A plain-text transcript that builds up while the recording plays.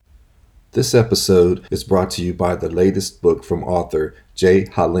This episode is brought to you by the latest book from author J.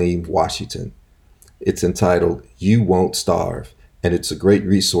 Halim Washington. It's entitled You Won't Starve, and it's a great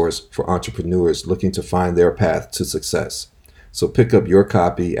resource for entrepreneurs looking to find their path to success. So pick up your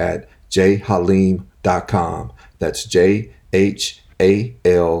copy at jhaleem.com. That's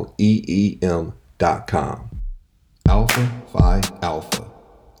JHALEEM.com. Alpha Phi Alpha.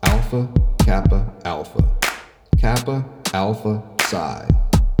 Alpha Kappa Alpha. Kappa Alpha Psi.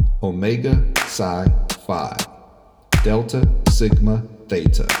 Omega Psi Phi. Delta Sigma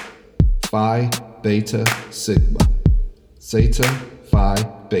Theta. Phi Beta Sigma. Zeta Phi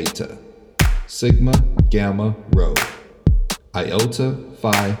Beta. Sigma Gamma Rho. Iota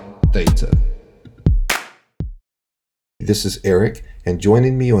Phi Theta. This is Eric, and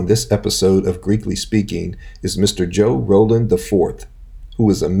joining me on this episode of Greekly Speaking is Mr. Joe Roland IV, who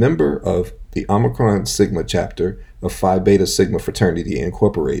is a member of the Omicron Sigma chapter of Phi Beta Sigma Fraternity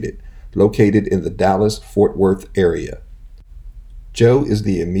Incorporated, located in the Dallas-Fort Worth area. Joe is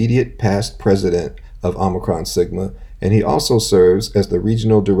the immediate past president of Omicron Sigma, and he also serves as the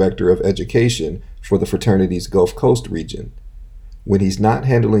regional director of education for the fraternity's Gulf Coast region. When he's not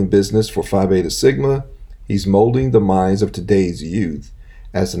handling business for Phi Beta Sigma, he's molding the minds of today's youth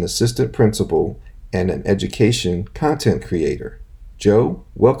as an assistant principal and an education content creator. Joe,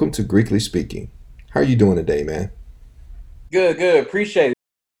 welcome to Greekly Speaking. How are you doing today, man? Good. Appreciate it.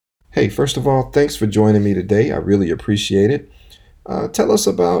 Hey, first of all, thanks for joining me today. I really appreciate it. Tell us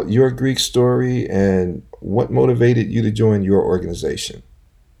about your Greek story and what motivated you to join your organization.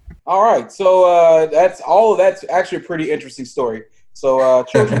 All right. So that's actually a pretty interesting story. So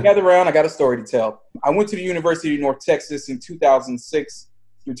children gather around. I got a story to tell. I went to the University of North Texas in 2006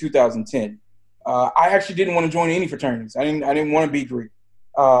 through 2010. I actually didn't want to join any fraternities. I didn't want to be Greek.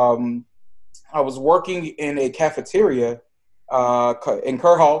 I was working in a cafeteria in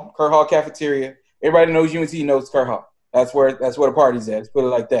Kerr Hall cafeteria. Everybody knows UNT knows Kerr Hall. That's where the party's at. Let's put it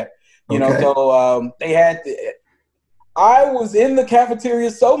like that. I was in the cafeteria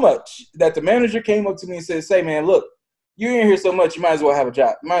so much that the manager came up to me and said, "Say, man, look, you're in here so much, you might as well have a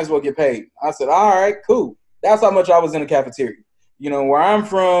job. You might as well get paid." I said, "All right, cool." That's how much I was in the cafeteria. Where I'm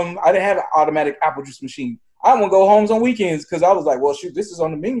from, I didn't have an automatic apple juice machine. I won't go homes on weekends because I was like, well, shoot, this is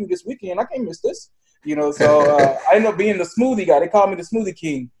on the menu this weekend. I can't miss this. I ended up being the smoothie guy. They called me the smoothie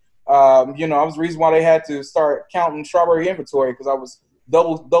king. I was the reason why they had to start counting strawberry inventory because I was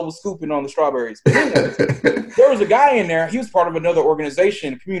double scooping on the strawberries. But anyways, there was a guy in there. He was part of another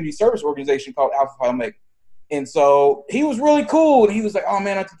organization, a community service organization called Alpha Phi Omega. And so he was really cool. And he was like, "Oh,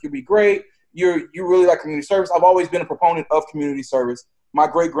 man, I think you'll be great. You really like community service." I've always been a proponent of community service. My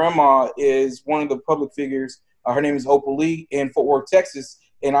great-grandma is one of the public figures. Her name is Opal Lee in Fort Worth, Texas.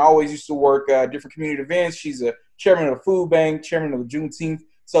 And I always used to work different community events. She's a chairman of the food bank, chairman of the Juneteenth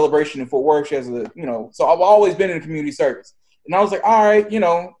celebration in Fort Worth. She has so I've always been in community service. And I was like, all right,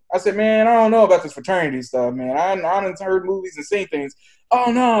 I said, man, I don't know about this fraternity stuff, man. I done heard movies and seen things.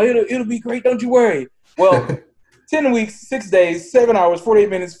 "Oh, no, it'll be great. Don't you worry." Well, 10 weeks, 6 days, 7 hours, 48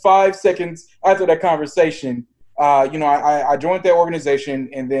 minutes, 5 seconds after that conversation, I joined that organization,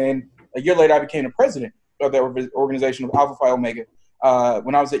 and then a year later I became the president of that organization of Alpha Phi Omega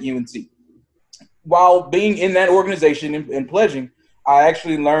when I was at UNC. While being in that organization and pledging, I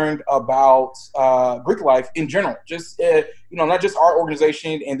actually learned about Greek life in general, just, not just our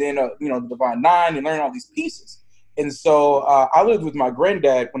organization and then, the Divine Nine, and learn all these pieces. And so I lived with my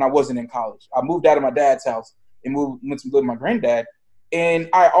granddad when I wasn't in college. I moved out of my dad's house and went to live with my granddad. And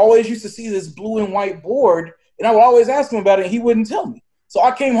I always used to see this blue and white board, and I would always ask him about it, and he wouldn't tell me. So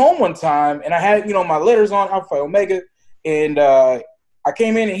I came home one time, and I had, my letters on Alpha Phi Omega, and I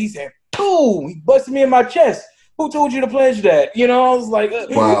came in, and he said, "Boom!" He busted me in my chest. "Who told you to pledge that?" I was like,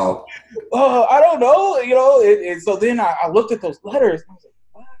 Wow. I don't know, And so then I looked at those letters, and I was like,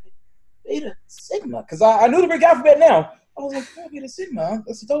 "Why Beta Sigma?" Because I knew the Greek alphabet now. I was like, "Why Beta Sigma?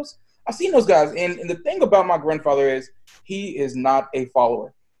 I've seen those guys." And the thing about my grandfather is he is not a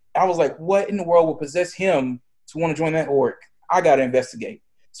follower. I was like, what in the world would possess him to want to join that org? I got to investigate.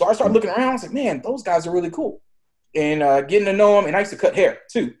 So I started looking around. I was like, man, those guys are really cool. And getting to know them. And I used to cut hair,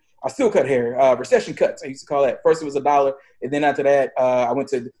 too. I still cut hair. Recession cuts, I used to call that. First it was $1. And then after that, I went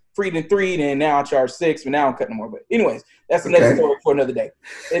to freed and three. And now I charge $6. But now I'm cutting more. But anyways, that's another story for another day.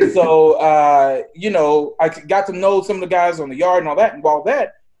 And so, I got to know some of the guys on the yard and all that. And while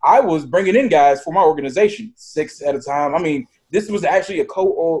that, I was bringing in guys for my organization, 6 at a time. I mean, this was actually a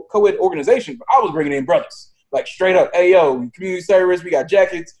co-ed organization, but I was bringing in brothers, like straight up. Hey, yo, community service, we got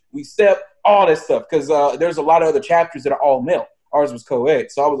jackets, we step, all that stuff. Because there's a lot of other chapters that are all male. Ours was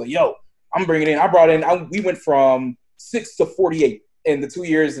co-ed. So I was like, yo, I'm bringing in, we went from 6 to 48 in the 2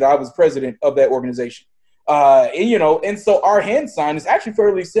 years that I was president of that organization. And so our hand sign is actually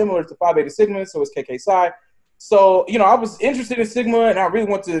fairly similar to Phi Beta Sigma, so it's KK Psi. So, I was interested in Sigma, and I really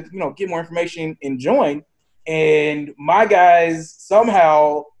want to, get more information and join. And my guys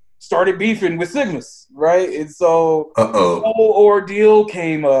somehow started beefing with Sigmas, right? And so the whole ordeal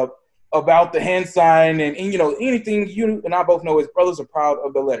came up about the hand sign, and anything you and I both know is brothers are proud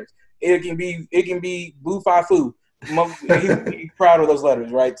of the letters. It can be Boo Fi Foo. He's proud of those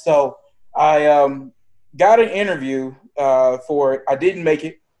letters, right? So I got an interview for it. I didn't make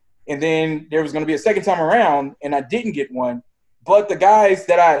it. And then there was going to be a second time around, and I didn't get one. But the guys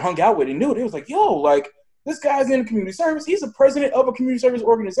that I hung out with and knew, they was like, yo, like, this guy's in community service. He's the president of a community service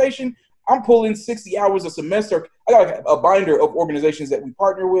organization. I'm pulling 60 hours a semester. I got like a binder of organizations that we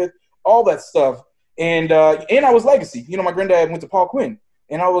partner with, all that stuff. And I was legacy. My granddad went to Paul Quinn.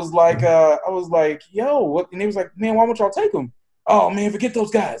 And I was like, yo, what? And he was like, man, why won't y'all take him? Oh, man, forget those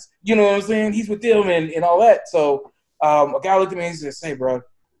guys. You know what I'm saying? He's with them and all that. So a guy looked at me and he said, say, bro,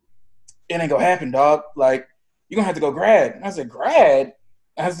 it ain't gonna happen, dog. Like, you're gonna have to go grad. And I said, grad?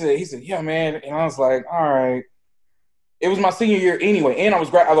 He said, yeah, man. And I was like, all right. It was my senior year anyway. And I was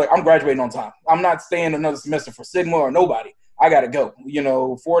like, I'm graduating on time. I'm not staying another semester for Sigma or nobody. I gotta go.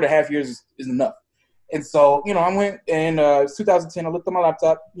 4.5 years is enough. And so, I went and 2010, I looked at my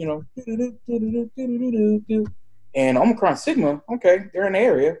laptop, and Omicron Sigma, okay, they're in the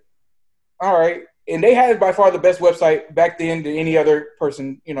area. All right. And they had by far the best website back then than any other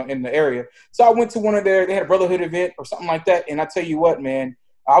person, in the area. So I went to they had a Brotherhood event or something like that. And I tell you what, man,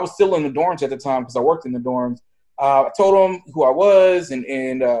 I was still in the dorms at the time because I worked in the dorms. I told them who I was and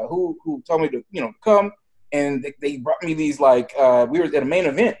who told me to, come. And they brought me these, like, we were at a main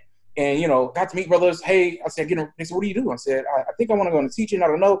event and, got to meet brothers. Hey, I said, they said, what do you do? I said, I think I want to go into teaching. I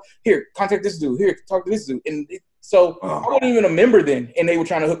don't know. Here, contact this dude. Here, talk to this dude. And so I wasn't even a member then, and they were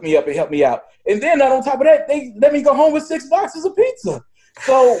trying to hook me up and help me out. And then on top of that, they let me go home with 6 boxes of pizza.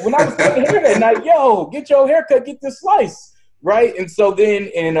 So when I was cutting hair that night, yo, get your haircut, get this slice, right? And so then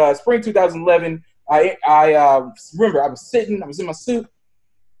in spring 2011, I remember I was in my suit,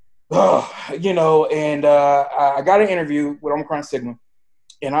 and I got an interview with Omicron Sigma,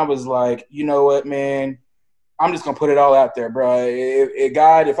 and I was like, you know what, man, I'm just gonna put it all out there, bro.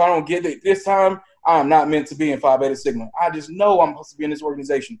 God, if I don't get it this time, I'm not meant to be in Phi Beta Sigma. I just know I'm supposed to be in this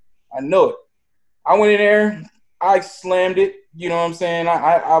organization. I know it. I went in there. I slammed it. You know what I'm saying?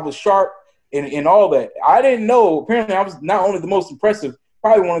 I was sharp and all that. I didn't know. Apparently, I was not only the most impressive,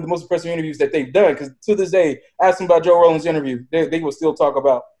 probably one of the most impressive interviews that they've done. Because to this day, ask them about Joe Roland's interview. They will still talk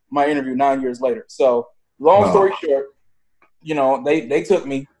about my interview 9 years later. So long story short, they took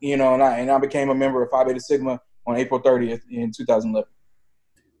me, and I became a member of Phi Beta Sigma on April 30th in 2011.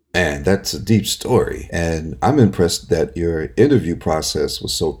 Man, that's a deep story. And I'm impressed that your interview process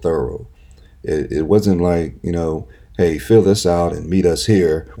was so thorough. It wasn't like, hey, fill this out and meet us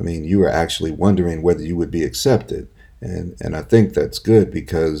here. I mean, you were actually wondering whether you would be accepted. And I think that's good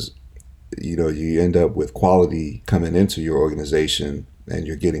because, you end up with quality coming into your organization and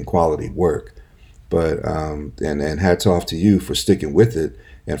you're getting quality work. But, and hats off to you for sticking with it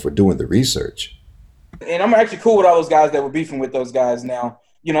and for doing the research. And I'm actually cool with all those guys that were beefing with those guys now.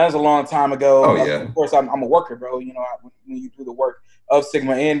 That was a long time ago. Oh, yeah. Of course, I'm a worker, bro. When you do the work of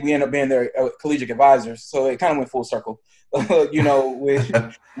Sigma, and we end up being their collegiate advisors, so it kind of went full circle, with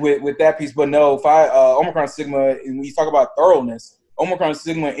that piece. But no, Omicron Sigma, and when you talk about thoroughness, Omicron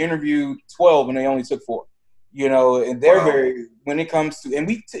Sigma interviewed 12, and they only took 4. And they're very when it comes to, and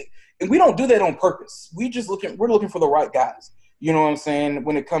we don't do that on purpose. We're looking for the right guys. You know what I'm saying?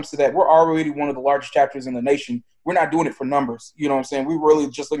 When it comes to that, we're already one of the largest chapters in the nation. We're not doing it for numbers. You know what I'm saying? We're really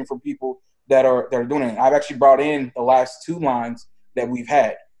just looking for people that are doing it. I've actually brought in the last 2 lines that we've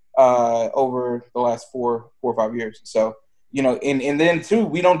had over the last 4 or 5 years. So, and then too,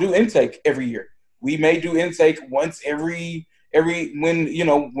 we don't do intake every year. We may do intake once every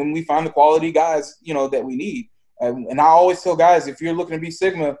when we find the quality guys, that we need. And I always tell guys, if you're looking to be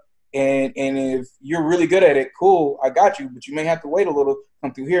Sigma, and if you're really good at it, cool, I got you. But you may have to wait a little,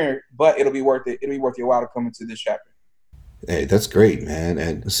 come through here, but it'll be worth it. It'll be worth your while to come into this chapter. Hey, that's great, man.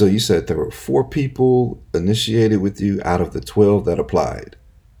 And so you said there were 4 people initiated with you out of the 12 that applied.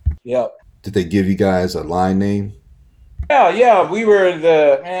 Yep. Did they give you guys a line name? Yeah. We were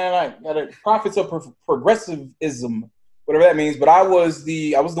the prophets of progressivism, whatever that means. But I was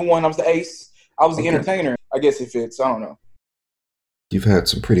the ace. I was the entertainer. I guess it fits. I don't know. You've had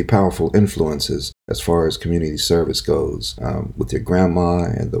some pretty powerful influences as far as community service goes, with your grandma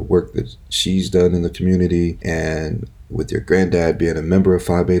and the work that she's done in the community, and with your granddad being a member of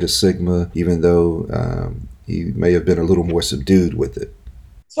Phi Beta Sigma, even though he may have been a little more subdued with it.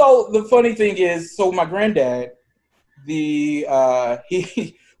 So the funny thing is, so my granddad, he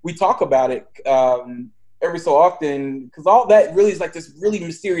we talk about it every so often because all that really is like this really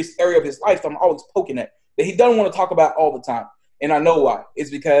mysterious area of his life that I'm always poking at that he doesn't want to talk about all the time, and I know why. It's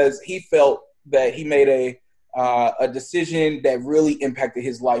because he felt that he made a decision that really impacted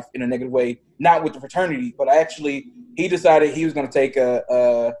his life in a negative way, not with the fraternity, but actually he decided he was going to take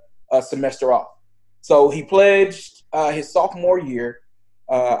a semester off. So he pledged his sophomore year.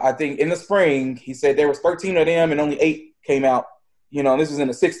 I think in the spring, he said there was 13 of them and only 8 came out. This was in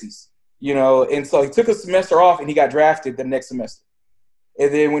the 60s. And so he took a semester off and he got drafted the next semester.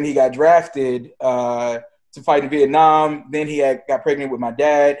 And then when he got drafted to fight in Vietnam, then got pregnant with my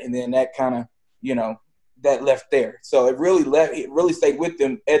dad, and then that kind of, that left there. So it really stayed with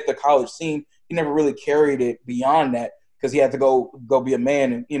him at the college scene. He never really carried it beyond that because he had to go be a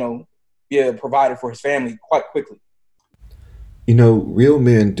man and, be a provider for his family quite quickly. Real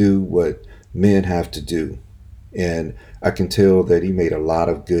men do what men have to do. And I can tell that he made a lot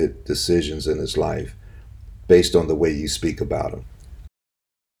of good decisions in his life based on the way you speak about him.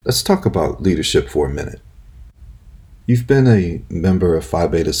 Let's talk about leadership for a minute. You've been a member of Phi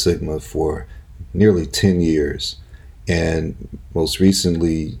Beta Sigma for nearly 10 years. And most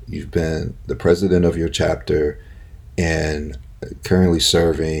recently, you've been the president of your chapter and currently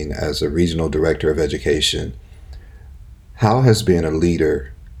serving as a regional director of education. How has being a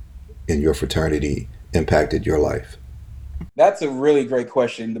leader in your fraternity impacted your life? That's a really great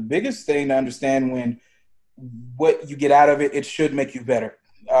question. The biggest thing to understand when what you get out of it, it should make you better.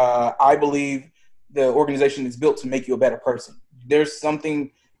 I believe the organization is built to make you a better person. There's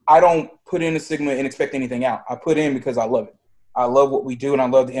something I don't put in a Sigma and expect anything out. I put in because I love it. I love what we do and I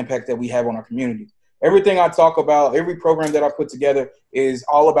love the impact that we have on our community. Everything I talk about, every program that I put together is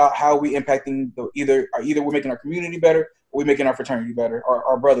all about how we impacting either we're making our community better or we're making our fraternity better or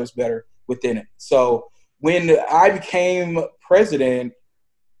our brothers better within it. So when I became president,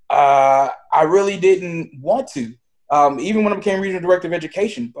 I really didn't want to, even when I became regional director of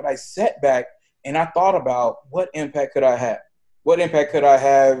education, but I sat back and I thought about what impact could I have? What impact could I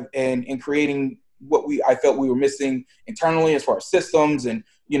have in creating what I felt we were missing internally as far as systems and,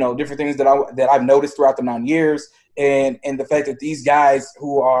 different things that I've noticed throughout the 9 years. And the fact that these guys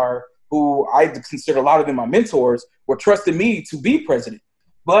who I consider a lot of them my mentors were trusting me to be president.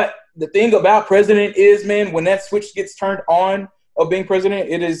 But the thing about president is, man, when that switch gets turned on of being president,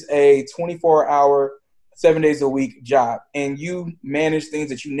 it is a 24-hour, 7 days a week job. And you manage things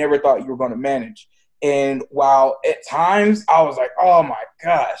that you never thought you were going to manage. And while at times I was like, oh my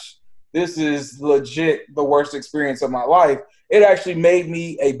gosh, this is legit the worst experience of my life, it actually made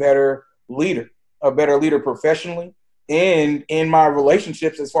me a better leader professionally and in my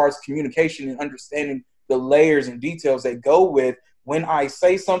relationships as far as communication and understanding the layers and details that go with when I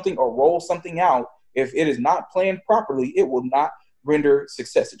say something or roll something out. If it is not planned properly, it will not render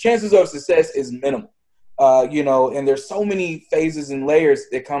success. The chances of success is minimal, and there's so many phases and layers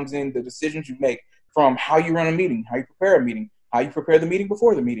that comes in the decisions you make, from how you run a meeting, how you prepare a meeting, how you prepare the meeting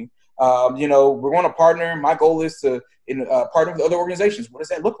before the meeting. We're going to partner. My goal is to partner with other organizations. What does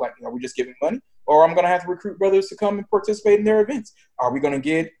that look like? Are we just giving money, or I'm going to have to recruit brothers to come and participate in their events? Are we going to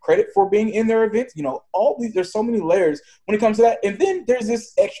get credit for being in their events? All these. There's so many layers when it comes to that, and then there's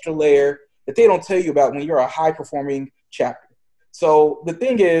this extra layer that they don't tell you about when you're a high performing chapter. So the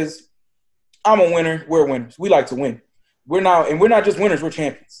thing is, I'm a winner. We're winners. We like to win. We're not just winners. We're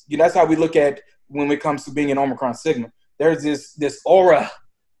champions. That's how we look at when it comes to being an Omicron Sigma. There's this aura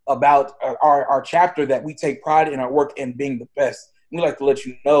about our chapter that we take pride in our work and being the best. We like to let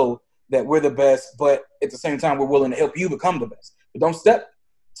you know that we're the best, but at the same time, we're willing to help you become the best. But don't step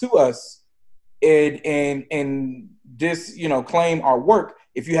to us and just claim our work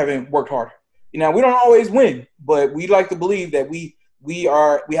if you haven't worked harder. We don't always win, but we like to believe that we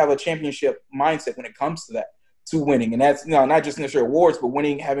have a championship mindset when it comes to that, to winning, and that's not just necessarily awards, but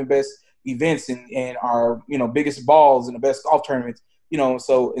winning, having best events and our biggest balls and the best golf tournaments,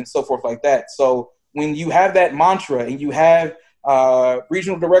 so and so forth like that. So when you have that mantra and you have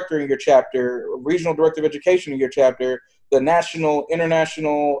regional director in your chapter, regional director of education in your chapter, the national,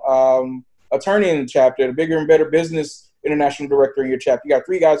 international attorney in the chapter, the bigger and better business international director in your chapter, you got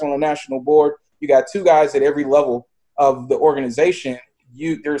 3 guys on the national board, you got 2 guys at every level of the organization.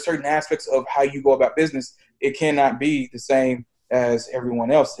 There are certain aspects of how you go about business. It cannot be the same as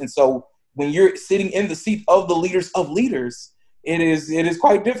everyone else. And so when you're sitting in the seat of the leaders of leaders, it is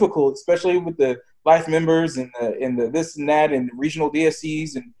quite difficult, especially with the life members and the this and that and the regional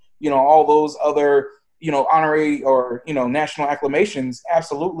DSCs and all those other honorary or, national acclamations,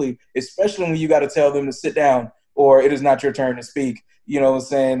 absolutely, especially when you got to tell them to sit down or it is not your turn to speak. You know what I'm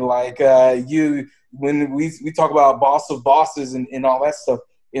saying? Like when we talk about boss of bosses and all that stuff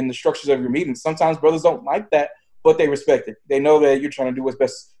in the structures of your meetings, sometimes brothers don't like that, but they respect it. They know that you're trying to do what's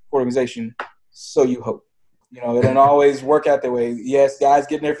best for the organization. So you hope. It doesn't always work out that way. Yes, guys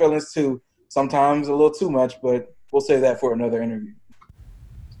get in their feelings too. Sometimes a little too much, but we'll save that for another interview.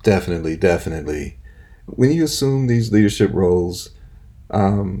 Definitely, definitely. When you assume these leadership roles,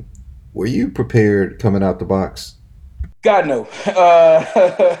 um, were you prepared coming out the box? God, no.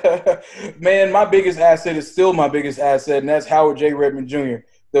 Man, my biggest asset is still my biggest asset, and that's Howard J. Redmond Jr.,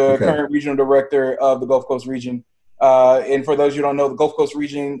 the Okay. current regional director of the Gulf Coast region. And for those you don't know, the Gulf Coast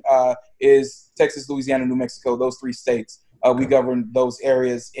region is Texas, Louisiana, New Mexico, those three states. We Okay. govern those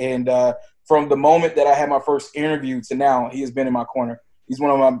areas. And from the moment that I had my first interview to now, he has been in my corner. He's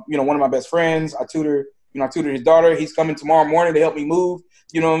one of my best friends. I tutor his daughter. He's coming tomorrow morning to help me move.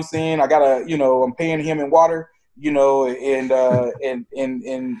 You know what I'm saying? I'm paying him in water, and all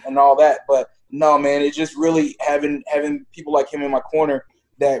that. But no, man, it's just really having people like him in my corner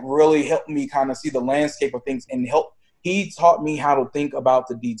that really helped me kind of see the landscape of things and help. He taught me how to think about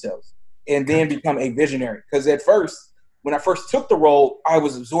the details and then become a visionary. Because at first, when I first took the role, I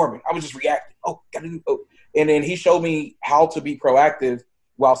was absorbing. I was just reacting. Oh, gotta do. Oh. And then he showed me how to be proactive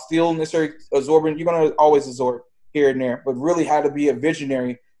while still necessarily absorbing. You're gonna always absorb here and there, but really how to be a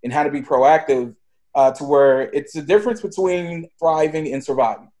visionary and how to be proactive to where it's the difference between thriving and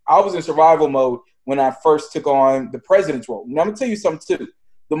surviving. I was in survival mode when I first took on the president's role. Now, I'm going to tell you something, too.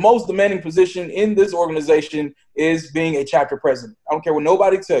 The most demanding position in this organization is being a chapter president. I don't care what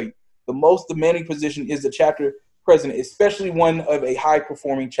nobody tell you. The most demanding position is the chapter president, especially one of a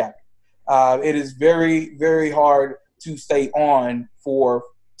high-performing chapter. It is very, very hard to stay on for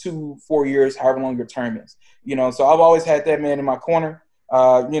 2-4 years, however long your term is. So I've always had that man in my corner.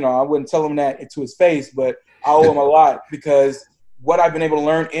 I wouldn't tell him that to his face, but I owe him a lot because what I've been able to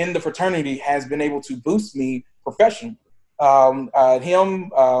learn in the fraternity has been able to boost me professionally. Tons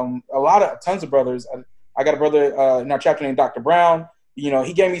of brothers. I got a brother in our chapter named Dr. Brown.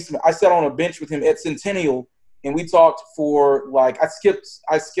 He gave me I sat on a bench with him at Centennial, and we talked for I skipped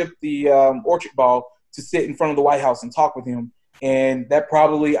the orchard ball to sit in front of the White House and talk with him. And that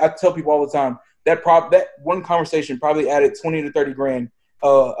I tell people all the time, that one conversation probably added 20 to 30 grand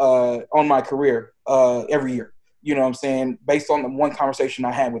on my career every year. You know what I'm saying? Based on the one conversation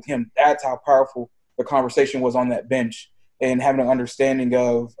I had with him, that's how powerful the conversation was on that bench, and having an understanding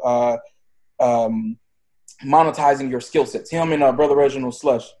of monetizing your skill sets. Him and brother Reginald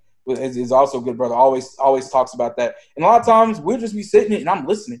Slush is also a good brother. Always talks about that. And a lot of times we'll just be sitting and I'm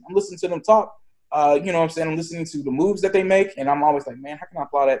listening. I'm listening to them talk. You know what I'm saying? I'm listening to the moves that they make, and I'm always like, man, how can I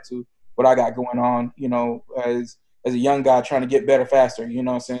apply that to what I got going on, as a young guy trying to get better faster, you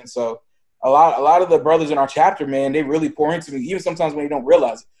know what I'm saying? So a lot of the brothers in our chapter, man, they really pour into me, even sometimes when you don't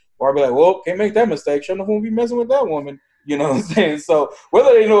realize it. Or I'll be like, well, can't make that mistake. Shouldn't have be messing with that woman. You know what I'm saying? So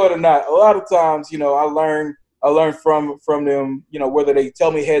whether they know it or not, a lot of times, I learn from them, whether they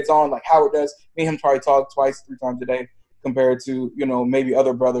tell me heads on, like Howard does. Me and him probably talk 2-3 times a day compared to, maybe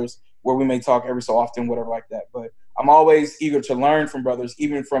other brothers where we may talk every so often, whatever like that. But I'm always eager to learn from brothers,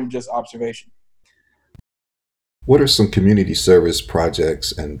 even from just observation. What are some community service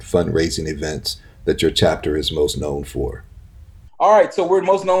projects and fundraising events that your chapter is most known for? All right, so we're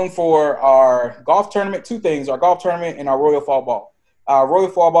most known for our golf tournament, two things, our golf tournament and our Royal Fall Ball. Royal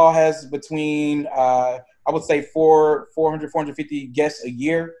Fall Ball has between, I would say, 450 guests a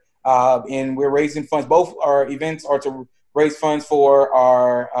year, and we're raising funds. Both our events are to raise funds for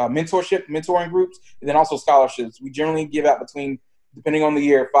our mentoring groups, and then also scholarships. We generally give out between, depending on the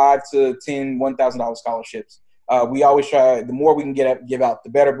year, 5 to 10 $1,000 scholarships. We always try, the more we can give out, the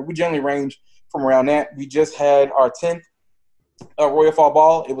better, but we generally range from around that. We just had our 10th Royal Fall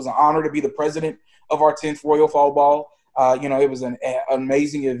Ball. It was an honor to be the president of our 10th Royal Fall Ball. It was an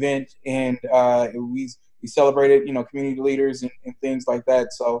amazing event, and we celebrated, community leaders and things like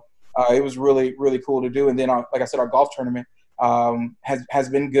that. So it was really, really cool to do. And then, like I said, our golf tournament has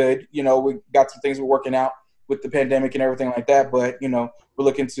been good. We got some things we're working out with the pandemic and everything like that, but, we're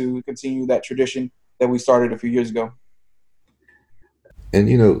looking to continue that tradition that we started a few years ago.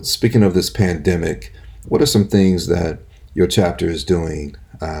 And, speaking of this pandemic, what are some things that your chapter is doing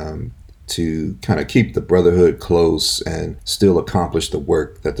to kind of keep the brotherhood close and still accomplish the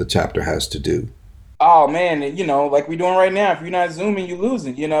work that the chapter has to do? Oh man, like we're doing right now. If you're not zooming, you're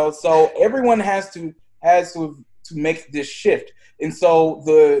losing. So everyone has to make this shift. And so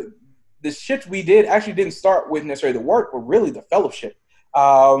the shift we did actually didn't start with necessarily the work, but really the fellowship.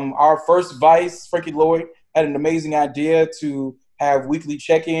 Our first vice, Frankie Lloyd, had an amazing idea to have weekly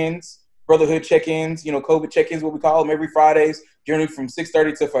check-ins, brotherhood check-ins, COVID check-ins, what we call them, every Fridays, generally from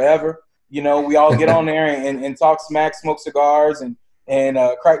 6:30 to forever. We all get on there and talk smack, smoke cigars, and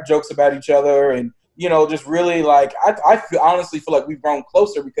crack jokes about each other, and just really like honestly feel like we've grown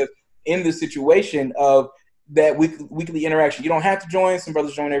closer because in the situation of that weekly interaction, you don't have to join. Some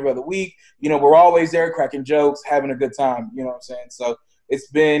brothers join every other week. We're always there, cracking jokes, having a good time. You know what I'm saying? So it's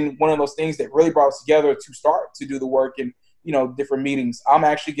been one of those things that really brought us together to start to do the work in different meetings. I'm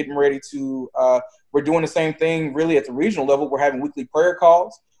actually getting ready to. We're doing the same thing really at the regional level. We're having weekly prayer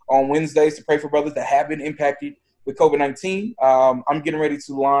calls on Wednesdays to pray for brothers that have been impacted with COVID-19. I'm getting ready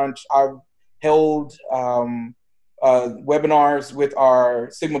to launch. I've held webinars with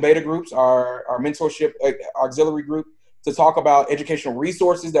our Sigma Beta groups, our mentorship auxiliary group, to talk about educational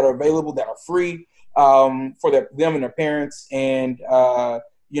resources that are available that are free for them and their parents. And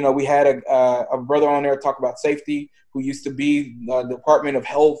we had a brother on there talk about safety who used to be the Department of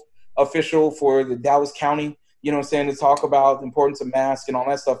Health official for the Dallas County. To talk about the importance of masks and all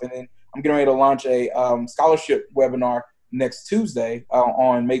that stuff. And then I'm getting ready to launch a scholarship webinar next Tuesday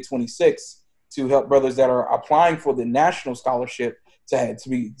on May 26th to help brothers that are applying for the national scholarship to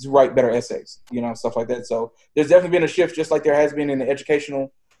write better essays, stuff like that. So there's definitely been a shift, just like there has been in the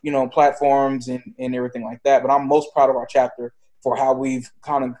educational, platforms and everything like that. But I'm most proud of our chapter for how we've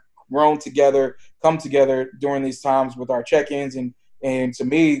kind of grown together, come together during these times with our check-ins. And to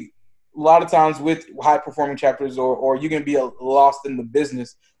me, a lot of times with high-performing chapters, or you can be lost in the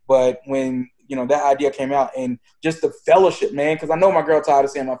business. But when, that idea came out and just the fellowship, man, because I know my girl tired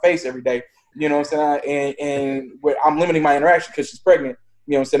of seeing my face every day. You know what I'm saying? And I'm limiting my interaction because she's pregnant.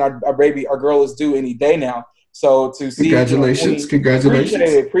 You know what I'm saying? Our girl is due any day now. So to see congratulations.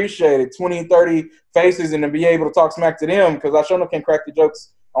 Appreciate it. 20 and 30 faces and to be able to talk smack to them, because I sure can't crack the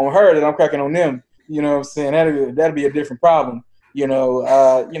jokes on her that I'm cracking on them. You know what I'm saying? That'd be a different problem.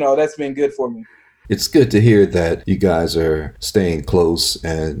 That's been good for me. It's good to hear that you guys are staying close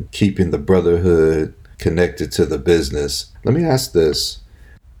and keeping the brotherhood connected to the business. Let me ask this.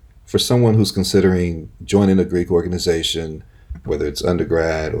 For someone who's considering joining a Greek organization, whether it's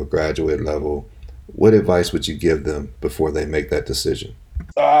undergrad or graduate level, what advice would you give them before they make that decision?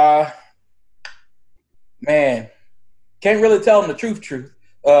 Man, can't really tell them the truth.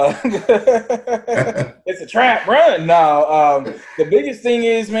 It's a trap. Run. No, the biggest thing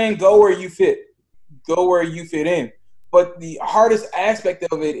is, man, go where you fit. Go where you fit in. But the hardest aspect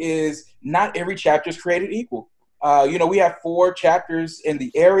of it is not every chapter is created equal. We have 4 chapters in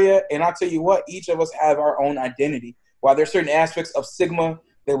the area, and I'll tell you what, each of us have our own identity. While there's certain aspects of Sigma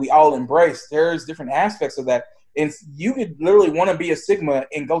that we all embrace, there's different aspects of that. And you could literally want to be a Sigma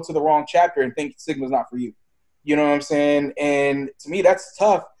and go to the wrong chapter and think Sigma's not for you. You know what I'm saying? And to me, that's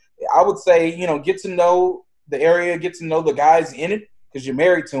tough. I would say, get to know the area, get to know the guys in it because you're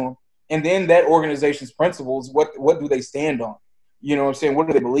married to them. And then that organization's principles, what do they stand on? You know what I'm saying? What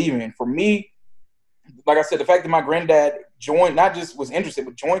do they believe in? For me, like I said, the fact that my granddad joined, not just was interested,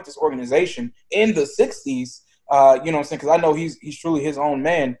 but joined this organization in the 60s, you know what I'm saying? Because I know he's truly his own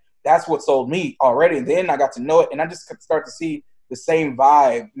man. That's what sold me already. And then I got to know it, and I just start to see the same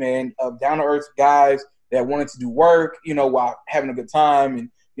vibe, man, of down-to-earth guys that wanted to do work, while having a good time and,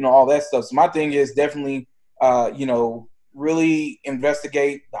 all that stuff. So my thing is definitely, really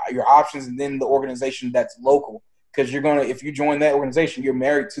investigate your options and then the organization that's local. Because if you join that organization, you're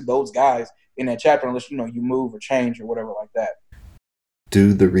married to those guys in that chapter, unless, you move or change or whatever like that.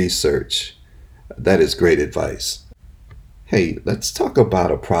 Do the research. That is great advice. Hey, let's talk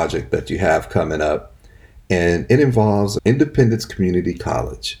about a project that you have coming up, and it involves Independence Community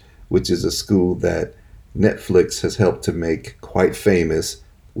College, which is a school that Netflix has helped to make quite famous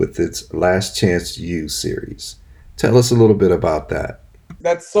with its Last Chance U series. Tell us a little bit about that.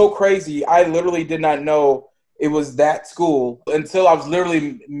 That's so crazy. I literally did not know it was that school until I was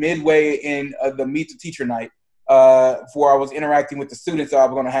literally midway in the Meet the Teacher night before I was interacting with the students that I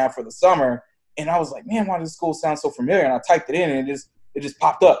was going to have for the summer. And I was like, man, why does this school sound so familiar? And I typed it in and it just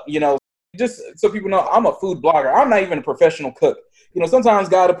popped up, Just so people know, I'm a food blogger. I'm not even a professional cook. Sometimes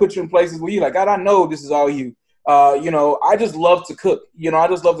God will put you in places where you're like, God, I know this is all you. I just love to cook. I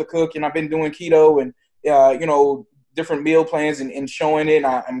just love to cook, and I've been doing keto and, different meal plans and showing it. And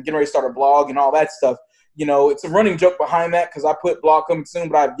I'm getting ready to start a blog and all that stuff. It's a running joke behind that because I put blog coming soon,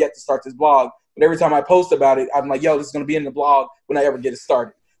 but I've yet to start this blog. But every time I post about it, I'm like, yo, this is going to be in the blog when I ever get it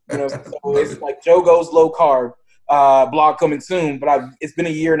started. So it's like Joe Goes Low Carb blog coming soon, but it's been a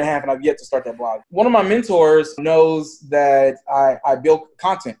year and a half and I've yet to start that blog. One of my mentors knows that I build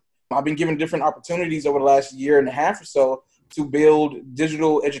content. I've been given different opportunities over the last year and a half or so to build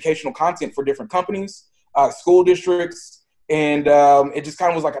digital educational content for different companies, school districts, and it just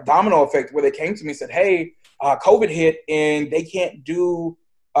kind of was like a domino effect where they came to me and said, hey, COVID hit and they can't do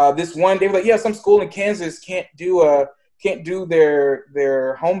this one. They were like, yeah, some school in Kansas can't do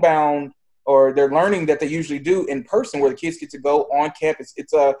their homebound or their learning that they usually do in person, where the kids get to go on campus.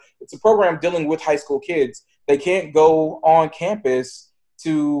 It's a program dealing with high school kids. They can't go on campus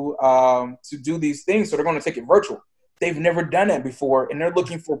to do these things, so they're going to take it virtual. They've never done that before, and they're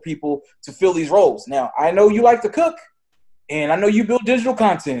looking for people to fill these roles. Now, I know you like to cook, and I know you build digital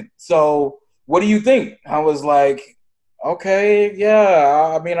content. So what do you think? I was like, okay,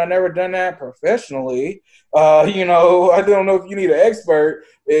 yeah. I mean, I never done that professionally. I don't know if you need an expert.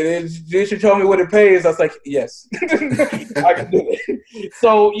 You should tell me what it pays. I was like, yes, I can do it.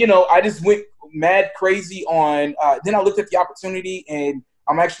 So, I just went mad crazy on, then I looked at the opportunity, and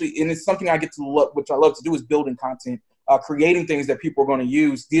and it's something I get to look, which I love to do, is building content, creating things that people are going to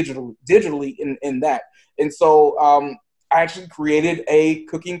use digitally in that. And so I actually created a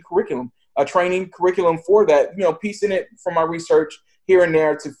cooking curriculum, a training curriculum for that, piecing it from my research here and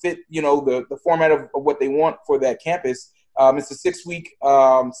there to fit, the format of what they want for that campus. It's a 6 week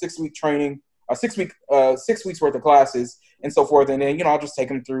training, 6 weeks worth of classes and so forth. And then, I'll just take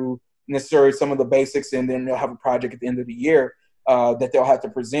them through necessarily some of the basics, and then they'll have a project at the end of the year that they'll have to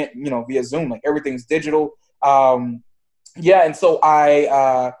present, via Zoom. Like, everything's digital. And so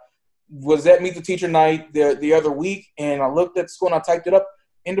I was at Meet the Teacher night the other week, and I looked at the school and I typed it up,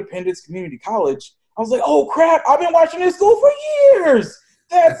 Independence Community College. I was like, oh crap, I've been watching this school for years.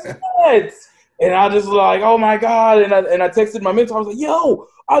 That's nuts. And I just like, oh my God. And I texted my mentor. I was like, yo,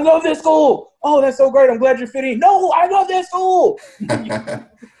 I love this school. Oh, that's so great. I'm glad you're fitting. No, I love that school. And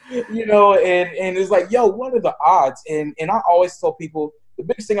it's like, yo, what are the odds? And I always tell people, the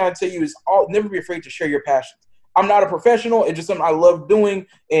biggest thing I tell you is never be afraid to share your passions. I'm not a professional. It's just something I love doing.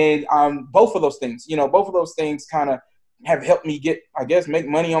 And both of those things kind of have helped me make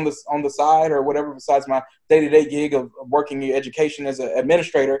money on the side or whatever, besides my day-to-day gig of working in education as an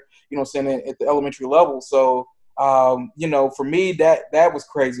administrator, at the elementary level. So, for me, that was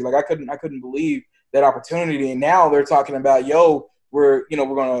crazy. Like, I couldn't believe that opportunity. And now they're talking about, yo, we're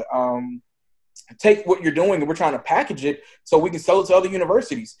going to take what you're doing and we're trying to package it so we can sell it to other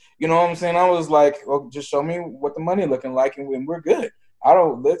universities. You know what I'm saying? I was like, well, just show me what the money looking like and we're good.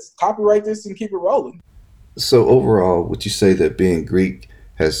 Let's copyright this and keep it rolling. So overall, would you say that being Greek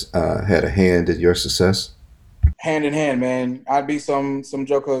has had a hand in your success? Hand in hand, man. I'd be some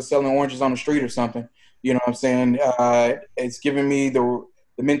joker selling oranges on the street or something. You know what I'm saying? It's given me the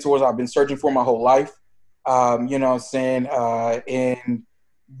mentors I've been searching for my whole life. You know what I'm saying? And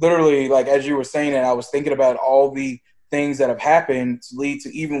literally, like, as you were saying that, I was thinking about all the things that have happened to lead to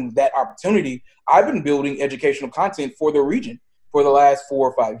even that opportunity. I've been building educational content for the region for the last 4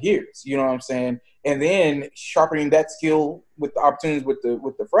 or 5 years. You know what I'm saying? And then sharpening that skill with the opportunities with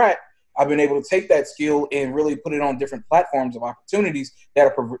the frat, I've been able to take that skill and really put it on different platforms of opportunities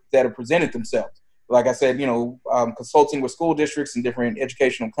that are presented themselves. Like I said, consulting with school districts and different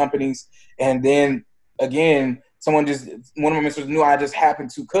educational companies. And then again, one of my mentors knew I just happened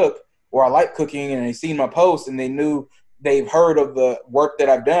to cook, or I like cooking, and they seen my post and they've heard of the work that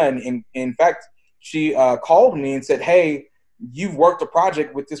I've done. And in fact, she called me and said, hey, you've worked a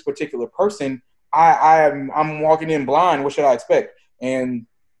project with this particular person. I'm walking in blind. What should I expect? And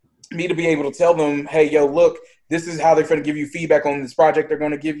me to be able to tell them, hey, yo, look, this is how they're going to give you feedback on this project they're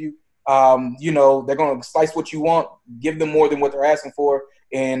going to give you. They're going to slice what you want, give them more than what they're asking for,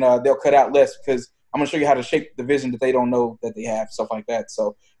 and they'll cut out less because I'm going to show you how to shape the vision that they don't know that they have, stuff like that.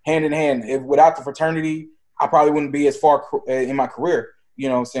 So hand in hand, without the fraternity, I probably wouldn't be as far in my career,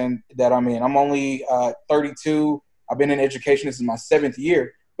 that I'm in. I'm only 32. I've been in education. This is my 7th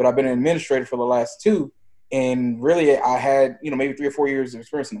year, but I've been an administrator for the last 2. And really, I had, maybe 3 or 4 years of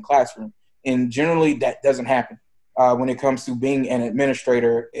experience in the classroom. And generally, that doesn't happen when it comes to being an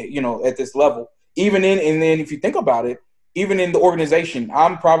administrator, at this level. And then if you think about it, even in the organization,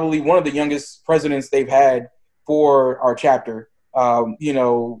 I'm probably one of the youngest presidents they've had for our chapter. One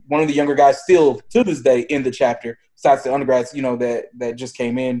of the younger guys still to this day in the chapter, besides the undergrads, that just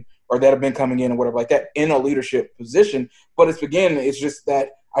came in or that have been coming in or whatever like that in a leadership position. But it's just that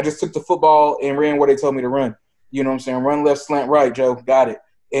I just took the football and ran where they told me to run. You know what I'm saying? Run left, slant right, Joe. Got it.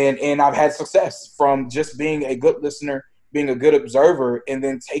 And I've had success from just being a good listener, being a good observer, and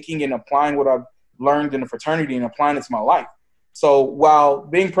then taking and applying what I've learned in the fraternity and applying it to my life. So while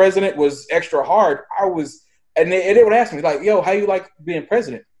being president was extra hard, and they would ask me, like, yo, how you like being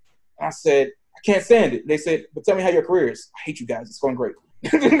president? And I said, I can't stand it. They said, but tell me how your career is. I hate you guys. It's going great.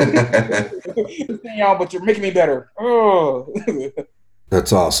 Y'all, but you're making me better. Oh.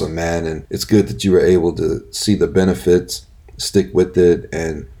 That's awesome, man. And it's good that you were able to see the benefits, stick with it,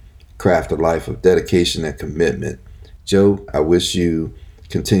 and craft a life of dedication and commitment. Joe, I wish you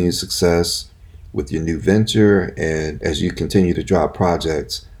continued success with your new venture. And as you continue to drop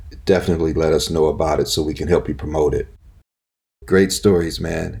projects, definitely let us know about it so we can help you promote it. Great stories,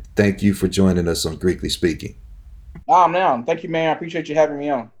 man. Thank you for joining us on Greekly Speaking. Now, thank you, man. I appreciate you having me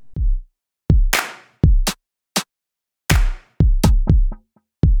on.